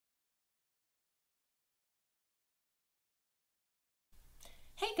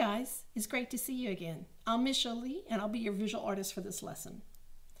Hey guys, it's great to see you again. I'm Miss Joli and I'll be your visual artist for this lesson.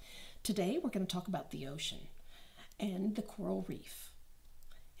 Today we're going to talk about the ocean and the coral reef.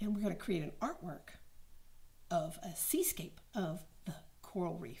 And we're going to create an artwork of a seascape of the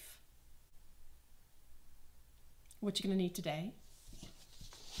coral reef. What you're going to need today: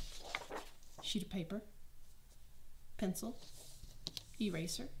 sheet of paper, pencil,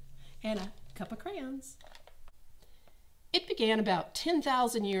 eraser, and a cup of crayons. It began about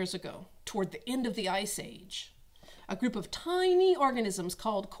 10,000 years ago, toward the end of the Ice Age. A group of tiny organisms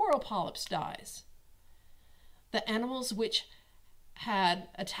called coral polyps dies. The animals which had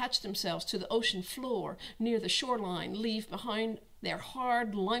attached themselves to the ocean floor near the shoreline leave behind their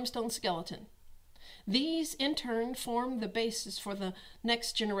hard limestone skeleton. These, in turn, form the basis for the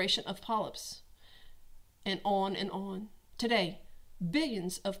next generation of polyps. And on and on. Today,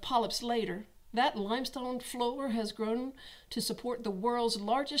 billions of polyps later, that limestone floor has grown to support the world's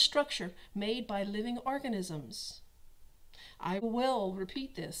largest structure made by living organisms. I will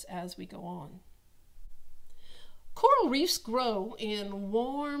repeat this as we go on. Coral reefs grow in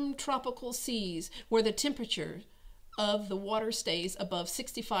warm tropical seas where the temperature of the water stays above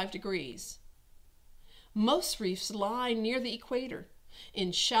 65 degrees. Most reefs lie near the equator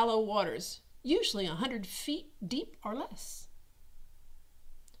in shallow waters, usually 100 feet deep or less.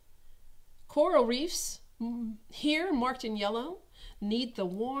 Coral reefs, here marked in yellow, need the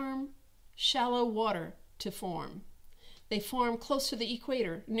warm, shallow water to form. They form close to the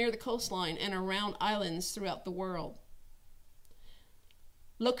equator, near the coastline, and around islands throughout the world.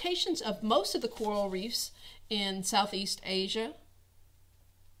 Locations of most of the coral reefs in Southeast Asia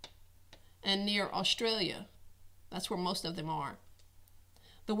and near Australia. That's where most of them are.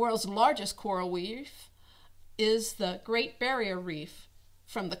 The world's largest coral reef is the Great Barrier Reef,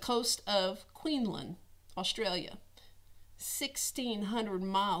 from the coast of Queensland, Australia, 1,600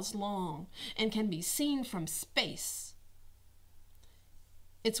 miles long, and can be seen from space.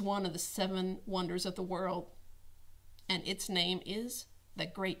 It's one of the 7 wonders of the world, and its name is the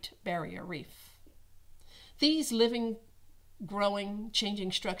Great Barrier Reef. These living, growing,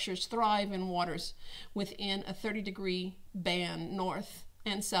 changing structures thrive in waters within a 30-degree band north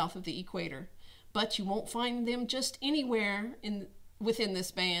and south of the equator, but you won't find them just anywhere within this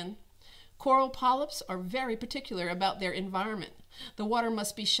band. Coral polyps are very particular about their environment. The water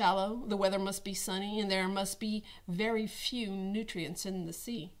must be shallow, the weather must be sunny, and there must be very few nutrients in the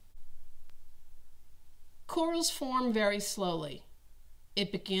sea. Corals form very slowly.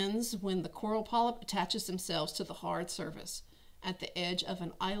 It begins when the coral polyp attaches themselves to the hard surface at the edge of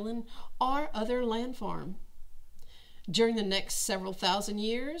an island or other landform. During the next several thousand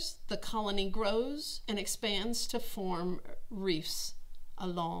years, the colony grows and expands to form reefs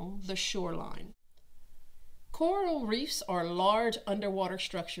along the shoreline. Coral reefs are large underwater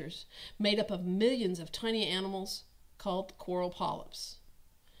structures made up of millions of tiny animals called coral polyps.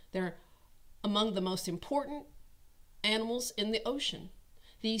 They're among the most important animals in the ocean.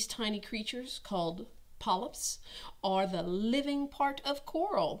 These tiny creatures, called polyps, are the living part of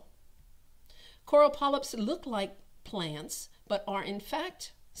coral. Coral polyps look like plants, but are in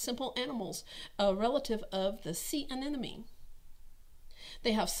fact simple animals, a relative of the sea anemone.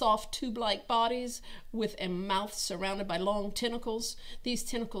 They have soft tube-like bodies with a mouth surrounded by long tentacles. These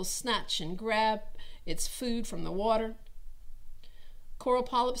tentacles snatch and grab its food from the water. Coral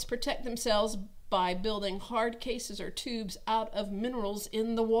polyps protect themselves by building hard cases or tubes out of minerals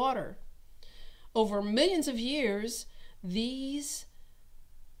in the water. Over millions of years, these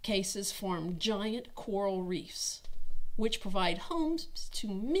cases form giant coral reefs, which provide homes to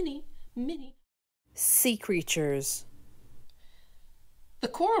many, many sea creatures. The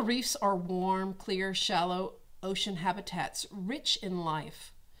coral reefs are warm, clear, shallow ocean habitats rich in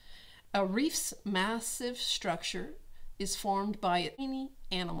life. A reef's massive structure is formed by a tiny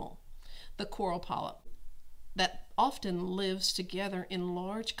animal, the coral polyp, that often lives together in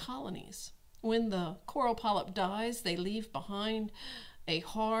large colonies. When the coral polyp dies, they leave behind a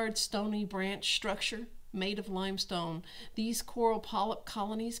hard, stony branch structure made of limestone. These coral polyp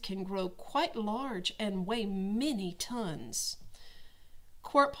colonies can grow quite large and weigh many tons.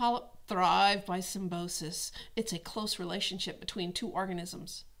 Coral polyp thrive by symbiosis. It's a close relationship between two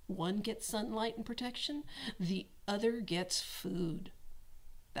organisms. One gets sunlight and protection, the other gets food.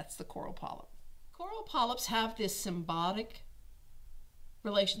 That's the coral polyp. Coral polyps have this symbiotic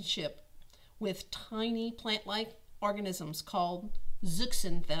relationship with tiny plant-like organisms called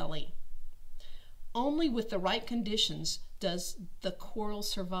zooxanthellae. Only with the right conditions does the coral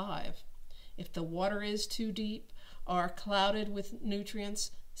survive. If the water is too deep or clouded with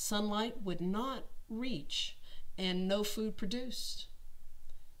nutrients, sunlight would not reach and no food produced.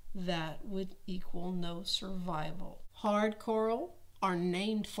 That would equal no survival. Hard coral are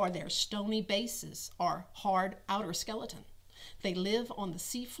named for their stony bases or hard outer skeleton. They live on the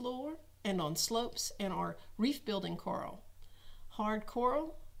seafloor and on slopes and are reef-building coral. Hard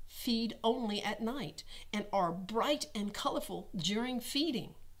coral feed only at night and are bright and colorful during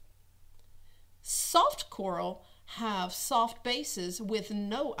feeding. Soft coral have soft bases with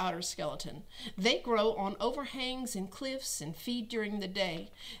no outer skeleton. They grow on overhangs and cliffs and feed during the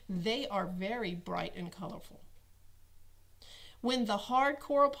day. They are very bright and colorful. When the hard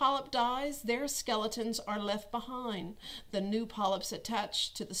coral polyp dies, their skeletons are left behind. The new polyps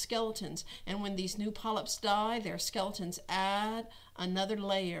attach to the skeletons, and when these new polyps die, their skeletons add another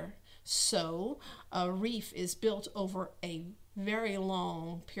layer. So, a reef is built over a very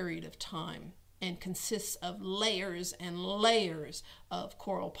long period of time and consists of layers and layers of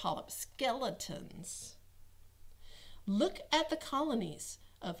coral polyp skeletons. Look at the colonies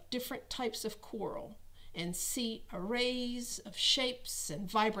of different types of coral and see arrays of shapes and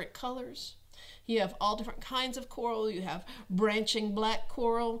vibrant colors. You have all different kinds of coral. You have branching black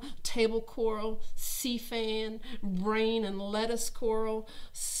coral, table coral, sea fan, brain and lettuce coral,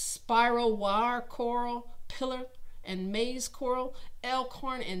 spiral wire coral, pillar and maze coral,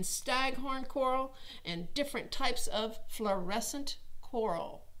 elkhorn and staghorn coral, and different types of fluorescent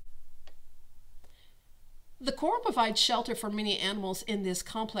coral. The coral provides shelter for many animals in this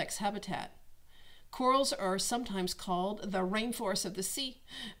complex habitat. Corals are sometimes called the rainforest of the sea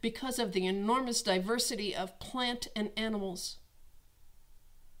because of the enormous diversity of plant and animals.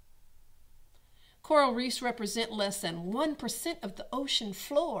 Coral reefs represent less than 1% of the ocean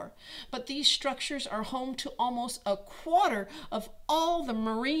floor, but these structures are home to almost a quarter of all the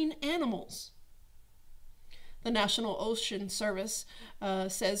marine animals. The National Ocean Service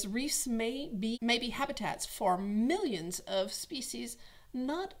says reefs may be habitats for millions of species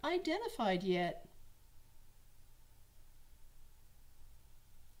not identified yet.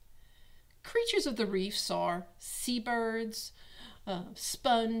 Creatures of the reefs are seabirds,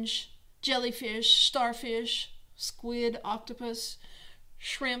 sponge, jellyfish, starfish, squid, octopus,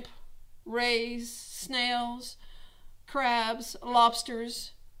 shrimp, rays, snails, crabs,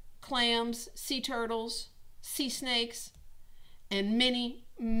 lobsters, clams, sea turtles, sea snakes, and many,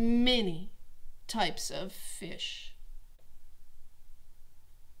 many types of fish.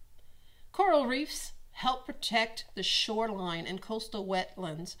 Coral reefs help protect the shoreline and coastal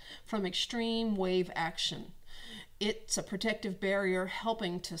wetlands from extreme wave action. It's a protective barrier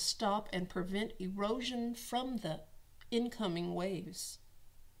helping to stop and prevent erosion from the incoming waves.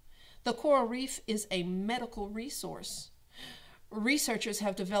 The coral reef is a medical resource. Researchers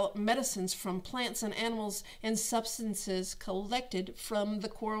have developed medicines from plants and animals and substances collected from the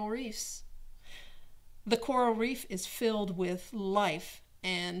coral reefs. The coral reef is filled with life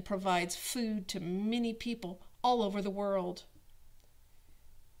and provides food to many people all over the world.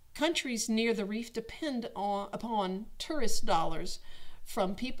 Countries near the reef depend upon tourist dollars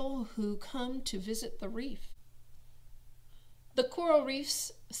from people who come to visit the reef. The coral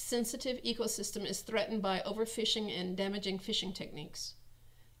reef's sensitive ecosystem is threatened by overfishing and damaging fishing techniques,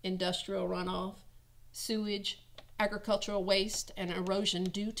 industrial runoff, sewage, agricultural waste, and erosion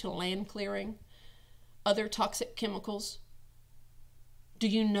due to land clearing, other toxic chemicals. Do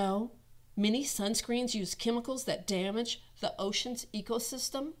you know many sunscreens use chemicals that damage the ocean's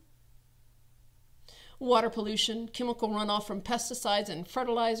ecosystem? Water pollution, chemical runoff from pesticides and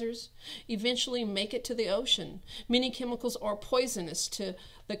fertilizers eventually make it to the ocean. Many chemicals are poisonous to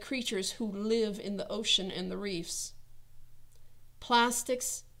the creatures who live in the ocean and the reefs.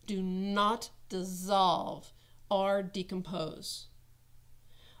 Plastics do not dissolve or decompose.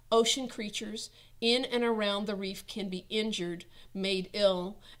 Ocean creatures in and around the reef can be injured, made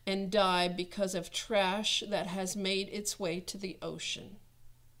ill, and die because of trash that has made its way to the ocean.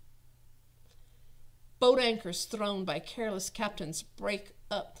 Boat anchors thrown by careless captains break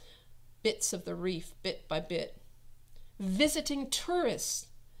up bits of the reef bit by bit. Visiting tourists,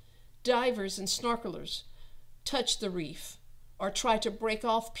 divers, and snorkelers touch the reef or try to break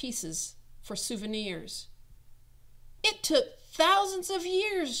off pieces for souvenirs. It took thousands of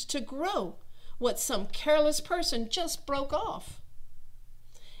years to grow what some careless person just broke off.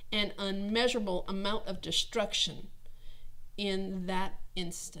 An unmeasurable amount of destruction in that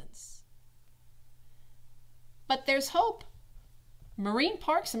instance. But there's hope. Marine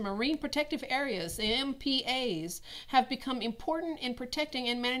parks and marine protective areas, the MPAs, have become important in protecting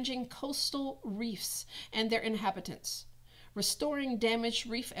and managing coastal reefs and their inhabitants, restoring damaged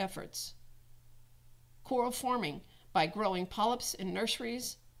reef efforts, coral forming by growing polyps in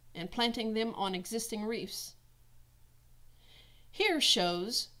nurseries and planting them on existing reefs. Here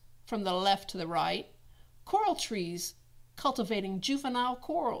shows from the left to the right, coral trees cultivating juvenile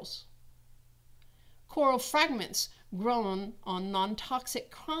corals, coral fragments grown on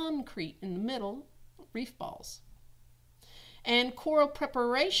non-toxic concrete in the middle, reef balls, and coral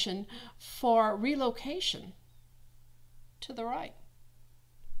preparation for relocation to the right.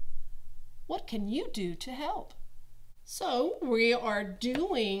 What can you do to help? So we are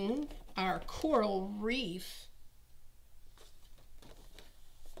doing our coral reef,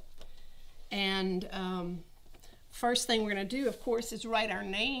 and first thing we're going to do, of course, is write our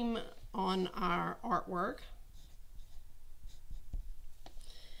name on our artwork.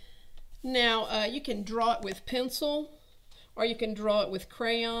 Now you can draw it with pencil or you can draw it with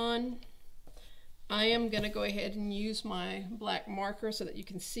crayon. I am going to go ahead and use my black marker so that you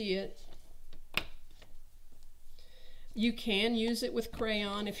can see it. You can use it with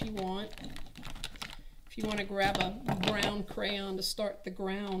crayon if you want. If you want to grab a brown crayon to start the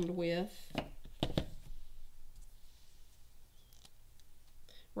ground with.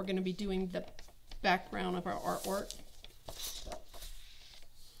 We're going to be doing the background of our artwork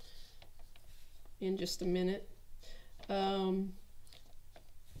in just a minute. I'll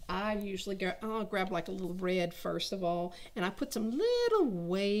grab like a little red first of all, and I put some little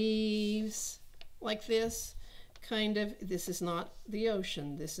waves like this. Kind of, this is not the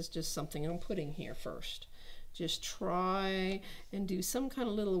ocean, this is just something I'm putting here first. Just try and do some kind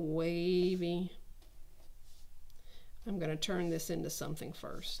of little wavy. I'm going to turn this into something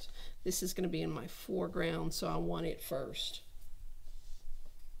first. This is going to be in my foreground, so I want it first.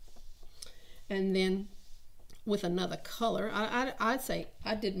 And then with another color, I'd say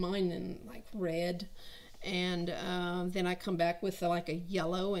I did mine in like red, and then I come back with like a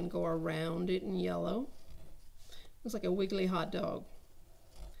yellow and go around it in yellow. Looks like a wiggly hot dog.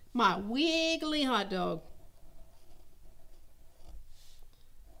 My wiggly hot dog.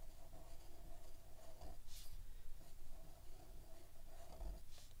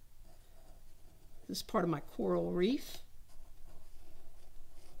 This is part of my coral reef.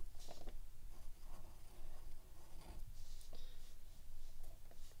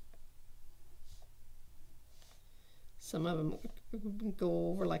 Some of them go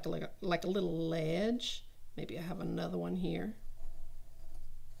over like a little ledge. Maybe I have another one here.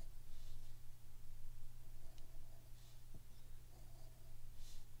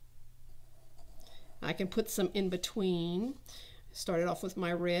 I can put some in between. Started off with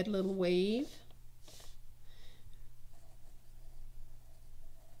my red little wave.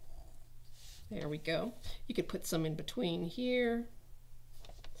 There we go. You could put some in between here.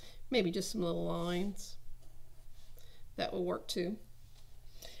 Maybe just some little lines. That will work too.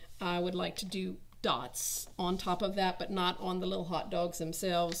 I would like to do dots on top of that, but not on the little hot dogs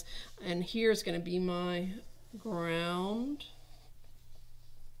themselves. And here's going to be my ground,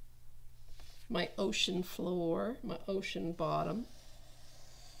 my ocean floor, my ocean bottom.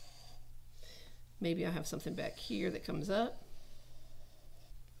 Maybe I have something back here that comes up.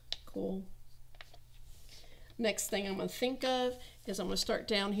 Cool. Next thing I'm going to think of is I'm going to start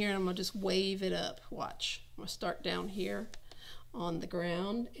down here and I'm going to just wave it up. Watch. I'm going to start down here on the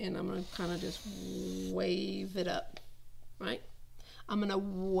ground and I'm going to kind of just wave it up, right? I'm going to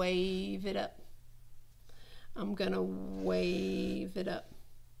wave it up. I'm going to wave it up.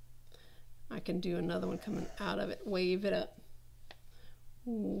 I can do another one coming out of it. Wave it up.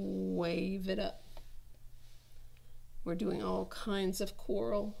 Wave it up. We're doing all kinds of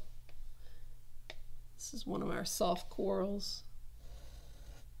coral. This is one of our soft corals.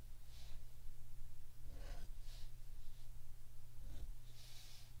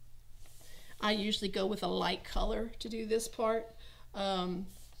 I usually go with a light color to do this part,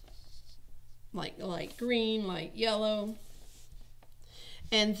 like light green, light yellow.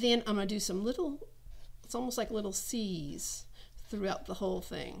 And then I'm going to do some little, it's almost like little C's throughout the whole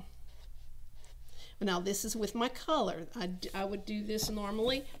thing. But now this is with my color. I would do this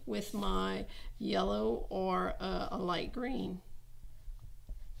normally with my yellow or a light green.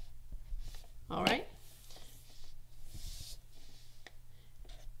 All right.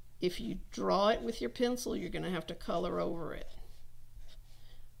 If you draw it with your pencil, you're going to have to color over it.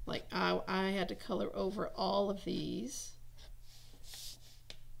 Like I had to color over all of these.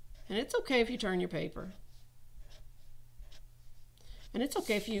 And it's okay if you turn your paper. And it's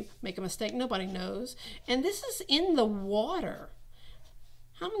okay if you make a mistake. Nobody knows. And this is in the water.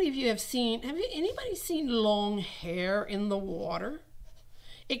 How many of you have anybody seen long hair in the water?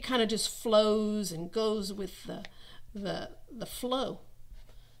 It kind of just flows and goes with the flow.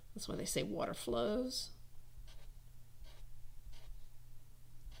 That's why they say water flows.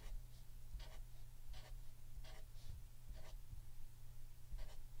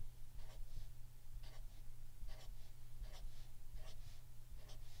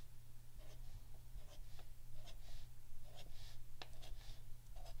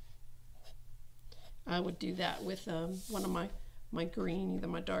 I would do that with one of my green,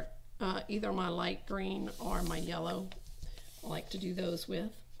 either my light green or my yellow. I like to do those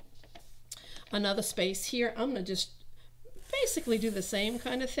with. Another space here, I'm going to just basically do the same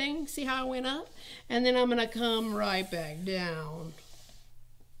kind of thing. See how I went up? And then I'm going to come right back down.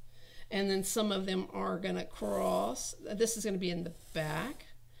 And then some of them are going to cross. This is going to be in the back.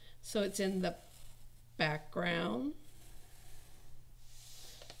 So it's in the background.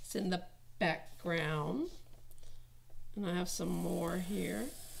 It's in the background. And I have some more here.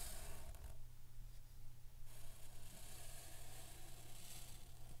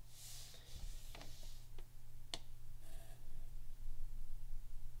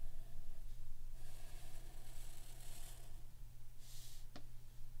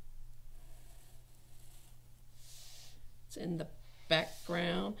 It's in the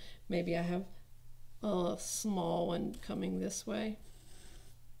background. Maybe I have a small one coming this way.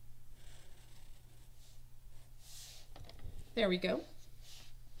 There we go.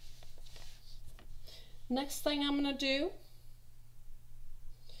 Next thing I'm going to do,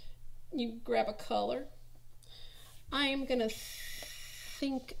 you grab a color. I am going to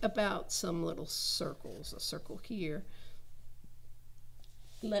think about some little circles, a circle here.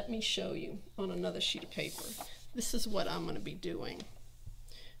 Let me show you on another sheet of paper. This is what I'm going to be doing.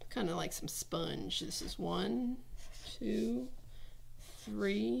 Kind of like some sponge. This is 1, 2,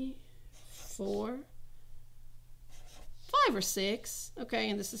 3, 4, 5 or 6. Okay,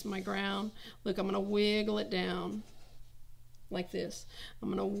 and this is my ground. Look, I'm going to wiggle it down like this.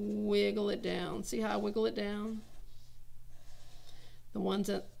 I'm going to wiggle it down. See how I wiggle it down? The ones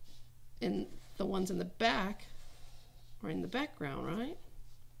in the back are in the background, right?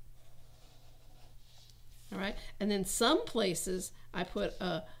 All right, and then some places I put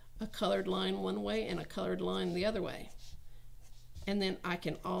a colored line one way and a colored line the other way. And then I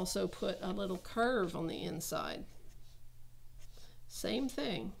can also put a little curve on the inside. Same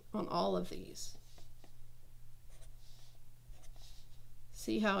thing on all of these.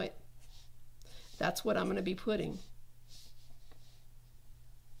 See how that's what I'm going to be putting.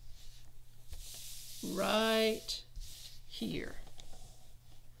 Right here.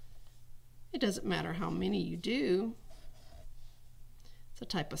 It doesn't matter how many you do. It's a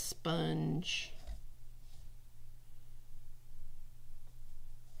type of sponge.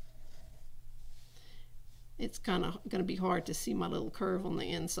 It's kind of going to be hard to see my little curve on the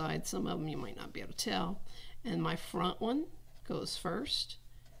inside. Some of them you might not be able to tell. And my front one goes first.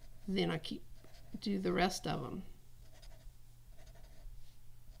 Then I do the rest of them.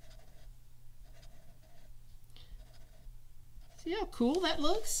 See how cool that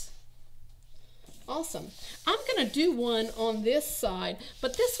looks? Awesome. I'm going to do one on this side,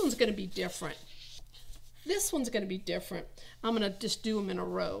 but this one's going to be different. This one's going to be different. I'm going to just do them in a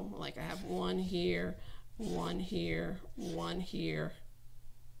row. Like I have one here, one here, one here,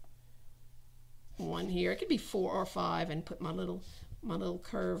 one here. It could be 4 or 5 and put my little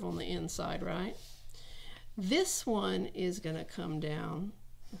curve on the inside, right? This one is going to come down.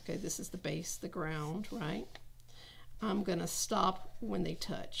 Okay, this is the base, the ground, right? I'm going to stop when they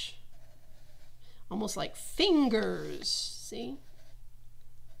touch. Almost like fingers, see?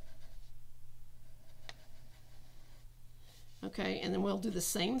 Okay, and then we'll do the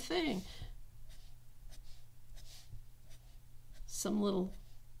same thing. Some little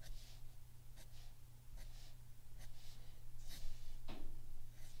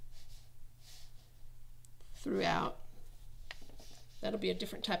throughout. That'll be a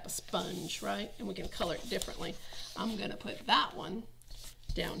different type of sponge, right? And we can color it differently. I'm going to put that one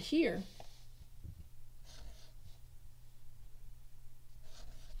down here.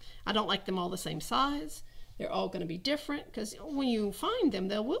 I don't like them all the same size. They're all going to be different because when you find them,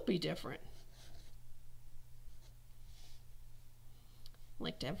 they will be different. I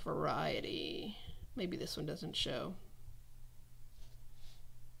like to have variety. Maybe this one doesn't show.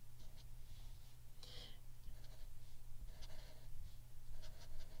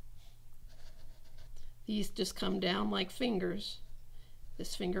 These just come down like fingers.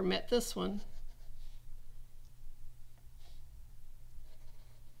 This finger met this one.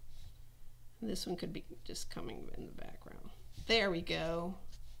 This one could be just coming in the background. There we go.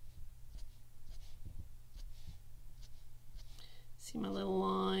 See my little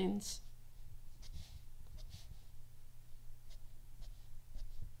lines?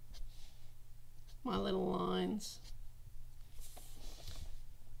 My little lines.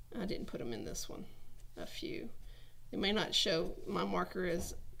 I didn't put them in this one. A few. It may not show. My marker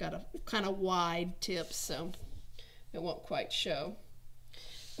has got a kind of wide tip, so it won't quite show.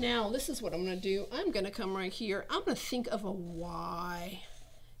 Now, this is what I'm going to do. I'm going to come right here. I'm going to think of a Y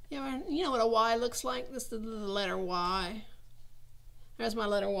You know what a Y looks like? This is the letter Y. There's my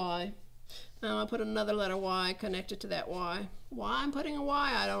letter Y. Now I put another letter Y connected to that Y. Why I'm putting a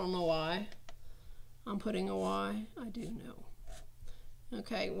Y? I don't know why. I'm putting a Y. I do know.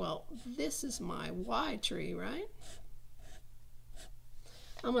 Okay, well, this is my Y tree, right?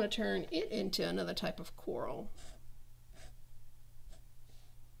 I'm going to turn it into another type of coral.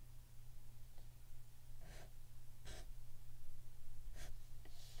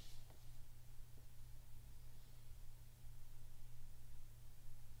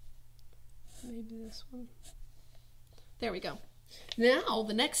 Maybe this one. There we go. Now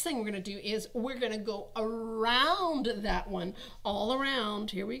the next thing we're going to do is we're going to go around that one, all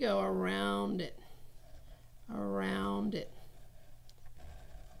around. Here we go, around it, around it.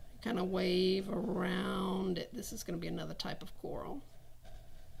 Kind of wave around it. This is going to be another type of coral.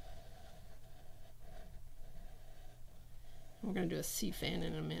 We're going to do a sea fan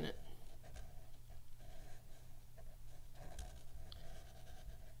in a minute.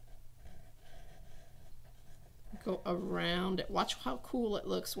 Go around it. Watch how cool it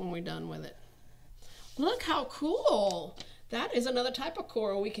looks when we're done with it. Look how cool. That is another type of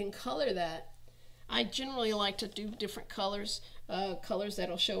coral. We can color that. I generally like to do different colors, colors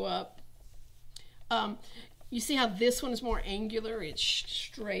that'll show up. You see how this one is more angular, it's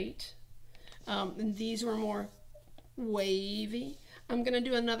straight. And these were more wavy. I'm going to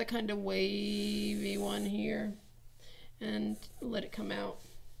do another kind of wavy one here and let it come out.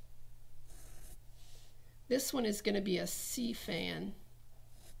 This one is going to be a sea fan.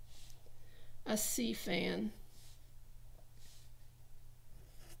 A sea fan.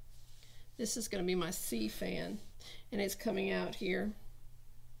 This is going to be my sea fan, and it's coming out here.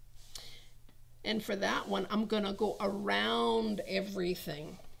 And for that one, I'm going to go around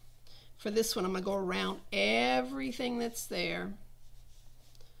everything. For this one, I'm going to go around everything that's there.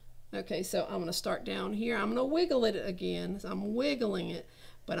 Okay, so I'm going to start down here. I'm going to wiggle it again. So I'm wiggling it,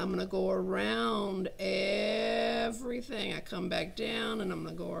 but I'm going to go around everything. I come back down, and I'm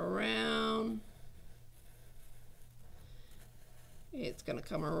going to go around. It's going to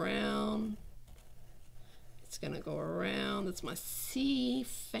come around. It's going to go around. That's my sea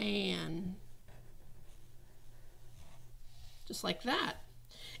fan. Just like that.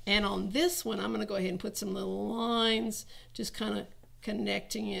 And on this one, I'm going to go ahead and put some little lines, just kind of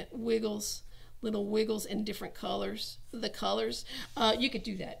connecting it, wiggles, little wiggles in different colors. The colors, you could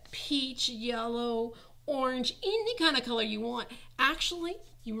do that. Peach, yellow, orange, any kind of color you want. Actually,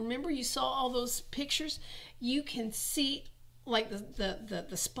 you remember you saw all those pictures? You can see like the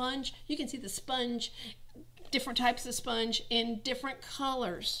sponge. You can see the sponge, different types of sponge in different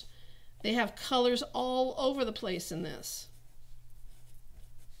colors. They have colors all over the place in this.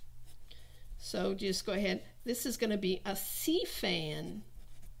 So just go ahead. This is going to be a sea fan.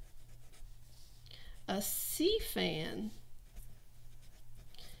 A sea fan.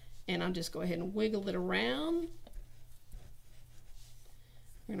 And I'll just go ahead and wiggle it around.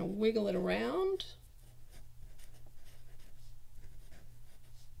 We're going to wiggle it around.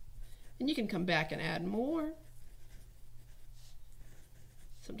 And you can come back and add more.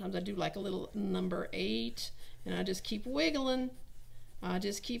 Sometimes I do like a little number 8, and I just keep wiggling. I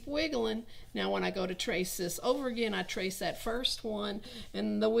just keep wiggling. Now when I go to trace this over again, I trace that first one,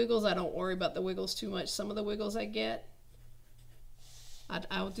 and the wiggles, I don't worry about the wiggles too much. Some of the wiggles I get,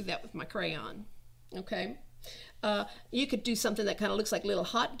 I'll do that with my crayon. Okay. You could do something that kind of looks like little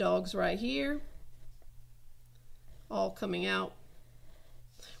hot dogs right here, all coming out.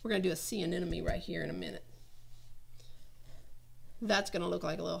 We're going to do a sea anemone right here in a minute. That's going to look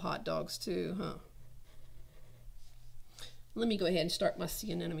like little hot dogs too, huh? Let me go ahead and start my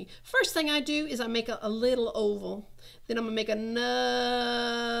sea anemone. First thing I do is I make a little oval. Then I'm going to make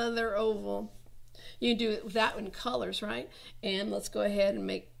another oval. You can do that in colors, right? And let's go ahead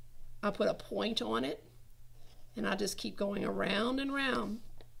and I'll put a point on it. And I'll just keep going around and around,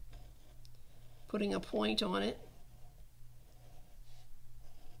 putting a point on it.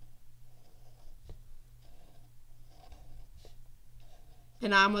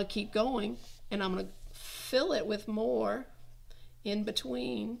 And I'm going to keep going, and I'm going to fill it with more in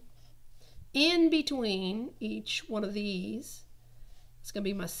between each one of these. It's going to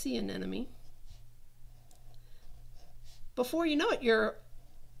be my sea anemone. Before you know it, your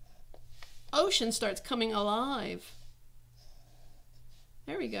ocean starts coming alive.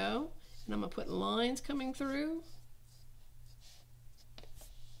 There we go. And I'm going to put lines coming through.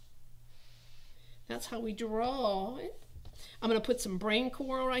 That's how we draw it. I'm going to put some brain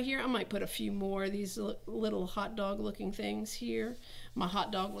coral right here. I might put a few more of these little hot dog looking things here. My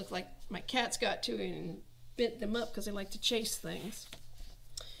hot dog look like my cats got to it and bent them up because they like to chase things.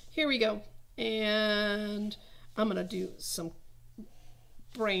 Here we go. And I'm going to do some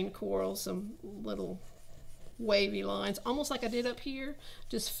brain coral, some little wavy lines, almost like I did up here.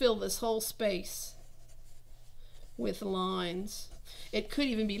 Just fill this whole space with lines. It could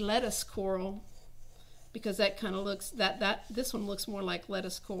even be lettuce coral, because that kind of looks, this one looks more like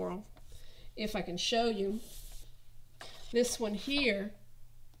lettuce coral. If I can show you, this one here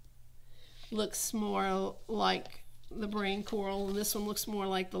looks more like the brain coral, and this one looks more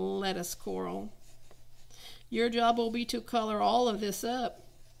like the lettuce coral. Your job will be to color all of this up.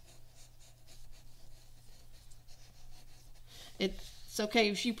 It's okay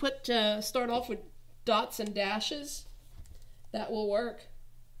if you start off with dots and dashes, that will work.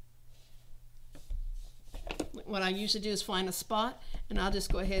 What I usually do is find a spot, and I'll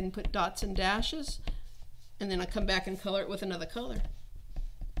just go ahead and put dots and dashes, and then I come back and color it with another color.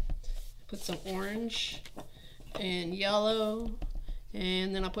 Put some orange and yellow,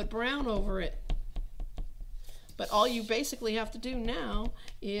 and then I put brown over it. But all you basically have to do now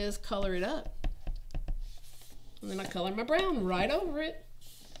is color it up. And then I color my brown right over it.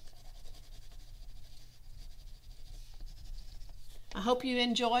 I hope you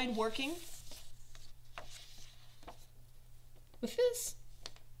enjoyed working with this.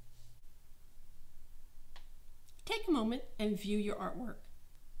 Take a moment and view your artwork.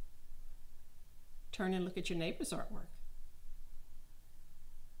 Turn and look at your neighbor's artwork.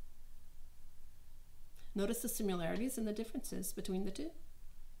 Notice the similarities and the differences between the two.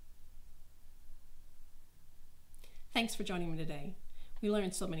 Thanks for joining me today. We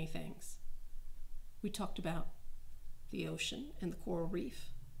learned so many things. We talked about the ocean and the coral reef.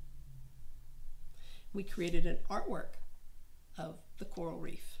 We created an artwork of the coral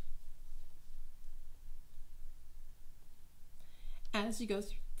reef. As you go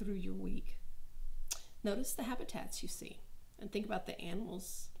through your week, notice the habitats you see and think about the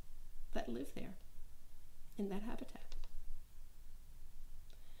animals that live there in that habitat.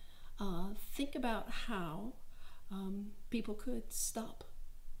 Think about how people could stop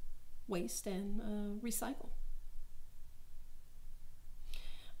waste and recycle.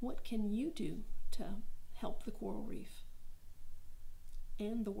 What can you do to help the coral reef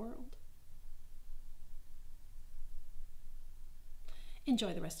and the world?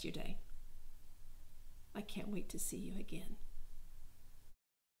 Enjoy the rest of your day. I can't wait to see you again.